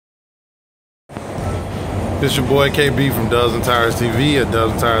This your boy KB from Dozen Tires TV at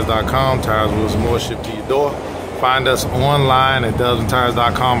dozentires.com. Tires, wheels, and more shipped to your door. Find us online at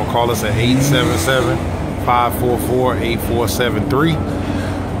dozentires.com or call us at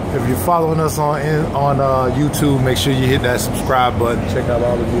 877-544-8473. If you're following us on YouTube, make sure you hit that subscribe button. Check out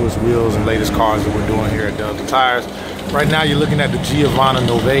all the newest wheels and latest cars that we're doing here at Dozen Tires. Right now you're looking at the Giovanna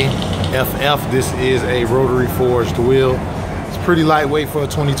Nove FF. This is a rotary forged wheel. It's pretty lightweight for a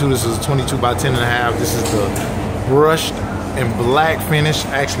 22. This is a 22 by 10.5. This is the brushed and black finish.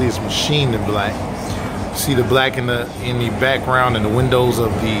 Actually, it's machined in black. See the black in the background and the windows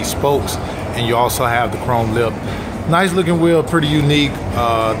of the spokes, and you also have the chrome lip. Nice looking wheel, pretty unique.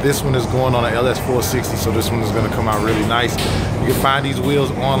 This one is going on an LS460, so this one is going to come out really nice. You can find these wheels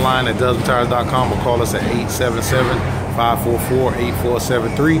online at dozentires.com or call us at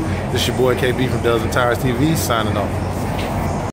 877-544-8473. This is your boy KB from Dozen Tires TV, signing off.